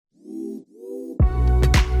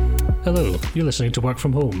Hello, you're listening to Work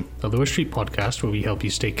From Home, a Lower Street podcast where we help you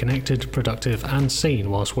stay connected, productive and sane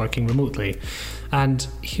whilst working remotely. And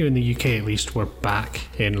here in the UK at least, we're back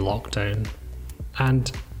in lockdown.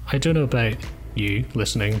 And I don't know about you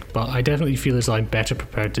listening, but I definitely feel as though I'm better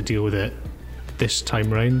prepared to deal with it this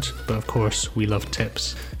time round. But of course, we love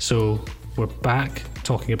tips. So we're back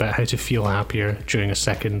talking about how to feel happier during a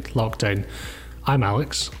second lockdown. I'm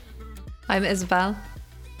Alex. I'm Isabel.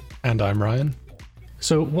 And I'm Ryan.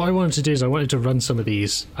 So what I wanted to do is I wanted to run some of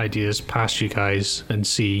these ideas past you guys and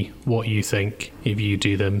see what you think if you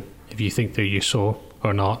do them, if you think they're useful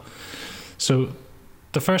or not. So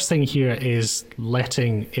the first thing here is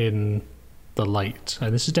letting in the light.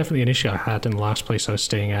 And this is definitely an issue I had in the last place I was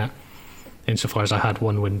staying at, insofar as I had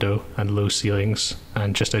one window and low ceilings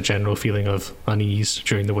and just a general feeling of unease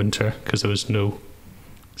during the winter because there was no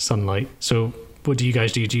sunlight. So what do you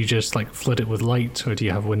guys do? Do you just like flood it with light, or do you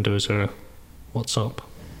have windows, or what's up?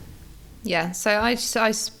 Yeah, so I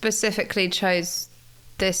specifically chose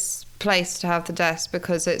this place to have the desk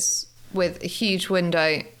because it's with a huge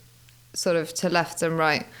window sort of to left and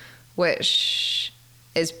right, which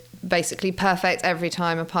is basically perfect every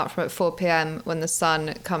time apart from at 4 p.m. when the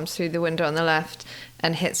sun comes through the window on the left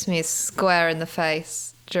and hits me square in the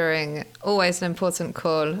face during always an important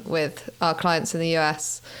call with our clients in the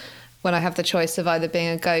US, when I have the choice of either being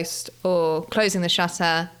a ghost or closing the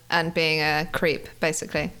shutter and being a creep,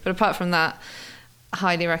 basically. But apart from that,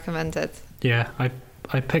 highly recommended. Yeah,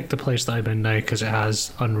 I picked the place that I'm in now because it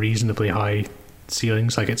has unreasonably high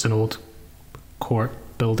ceilings. Like, it's an old court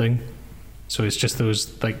building, so it's just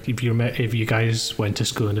those, like, if you guys went to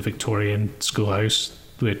school in a Victorian schoolhouse,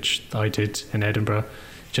 which I did in Edinburgh,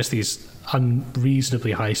 just these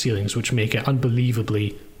unreasonably high ceilings which make it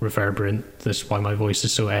unbelievably reverberant. That's why my voice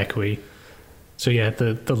is so echoey. So yeah,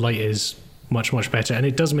 the light is much better, and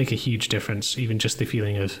it does make a huge difference, even just the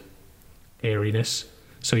feeling of airiness.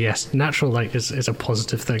 So yes, natural light is a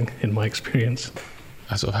positive thing in my experience.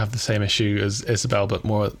 I sort of have the same issue as Isabel, but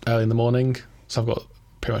more early in the morning. So I've got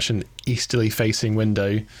pretty much an easterly facing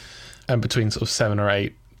window, and between sort of 7 or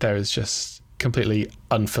 8 there is just completely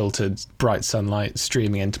unfiltered bright sunlight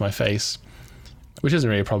streaming into my face, which isn't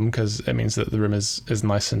really a problem because it means that the room is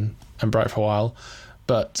nice and bright for a while.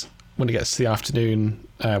 But when it gets to the afternoon,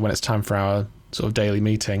 when it's time for our sort of daily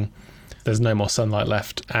meeting, there's no more sunlight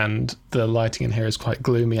left, and the lighting in here is quite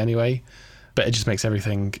gloomy anyway, but it just makes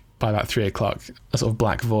everything by about 3 o'clock a sort of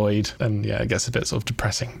black void, and yeah, it gets a bit sort of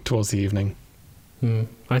depressing towards the evening.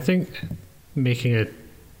 I think making a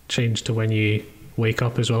change to when you wake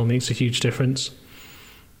up as well makes a huge difference.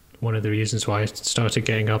 One of the reasons why I started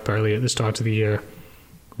getting up early at the start of the year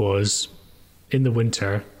was in the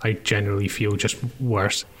winter I generally feel just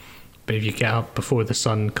worse, but if you get up before the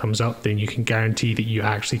sun comes up, then you can guarantee that you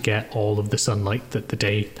actually get all of the sunlight that the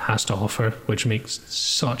day has to offer, which makes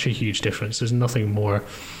such a huge difference. There's nothing more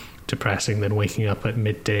depressing than waking up at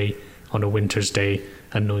midday on a winter's day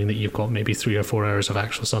and knowing that you've got maybe 3 or 4 hours of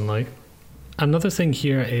actual sunlight. Another thing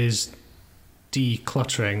here is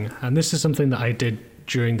decluttering, and this is something that I did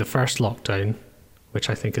during the first lockdown, which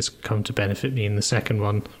I think has come to benefit me in the second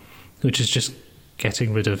one, which is just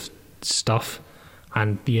getting rid of stuff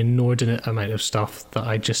and the inordinate amount of stuff that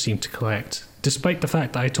I just seem to collect, despite the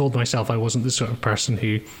fact that I told myself I wasn't the sort of person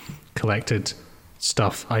who collected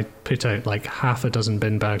stuff. I put out like half a dozen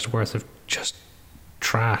bin bags worth of just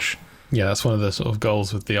trash. Yeah, that's one of the sort of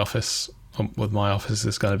goals with the office, with my office,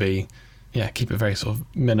 is going to be, keep it very sort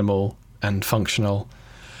of minimal and functional,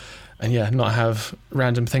 and not have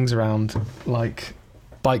random things around like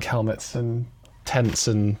bike helmets and tents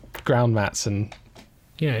and ground mats, and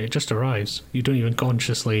it just arrives. You don't even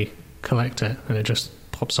consciously collect it, and it just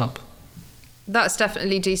pops up. That's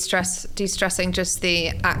definitely de-stressing, just the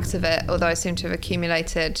act of it, although I seem to have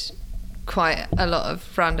accumulated quite a lot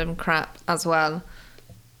of random crap as well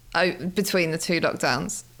between the two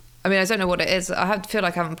lockdowns. I mean, I don't know what it is. I feel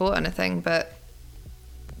like I haven't bought anything, but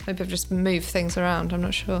maybe I've just moved things around. I'm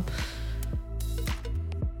not sure.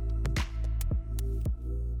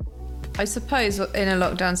 I suppose in a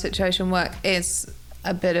lockdown situation, work is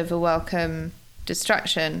a bit of a welcome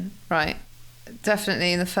distraction, right?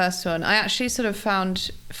 Definitely in the first one. I actually sort of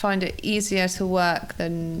find it easier to work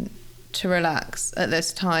than to relax at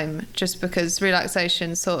this time, just because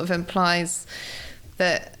relaxation sort of implies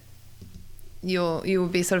that you will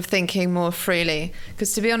be sort of thinking more freely.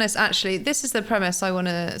 Because to be honest, actually, this is the premise I want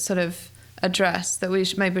to sort of address that we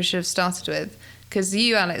should have started with. Because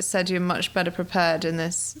you, Alex, said you're much better prepared in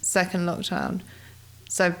this second lockdown.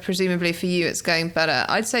 So presumably for you it's going better.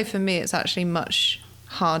 I'd say for me it's actually much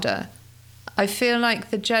harder. I feel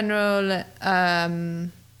like the general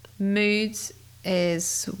mood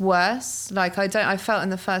is worse. Like I felt in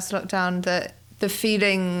the first lockdown that the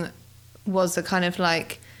feeling was a kind of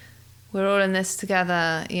like, we're all in this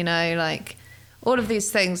together, you know, like all of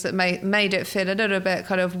these things that made it feel a little bit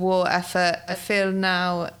kind of war effort. I feel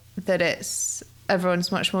now that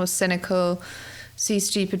everyone's much more cynical, see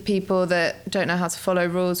stupid people that don't know how to follow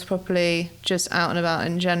rules properly, just out and about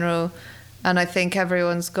in general. And I think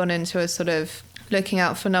everyone's gone into a sort of looking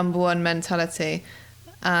out for number one mentality.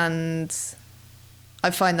 And I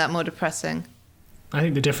find that more depressing. I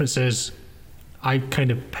think the difference is I kind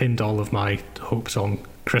of pinned all of my hopes on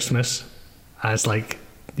Christmas as like,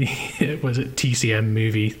 was it TCM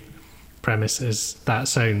movie premise as that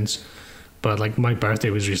sounds. But like my birthday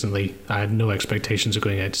was recently, I had no expectations of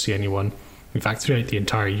going out to see anyone. In fact, throughout the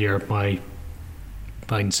entire year, my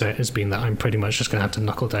mindset has been that I'm pretty much just going to have to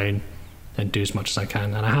knuckle down and do as much as I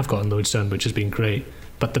can. And I have gotten loads done, which has been great.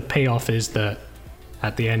 But the payoff is that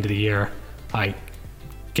at the end of the year, I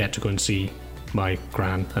get to go and see my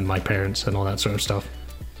gran and my parents and all that sort of stuff.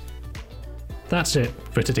 That's it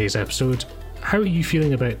for today's episode. How are you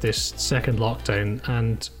feeling about this second lockdown,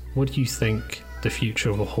 and what do you think the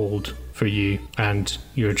future will hold for you and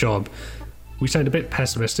your job? We sound a bit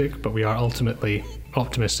pessimistic, but we are ultimately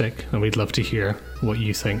optimistic, and we'd love to hear what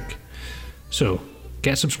you think. So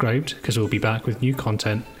get subscribed, because we'll be back with new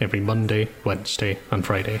content every Monday, Wednesday and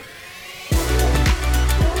Friday.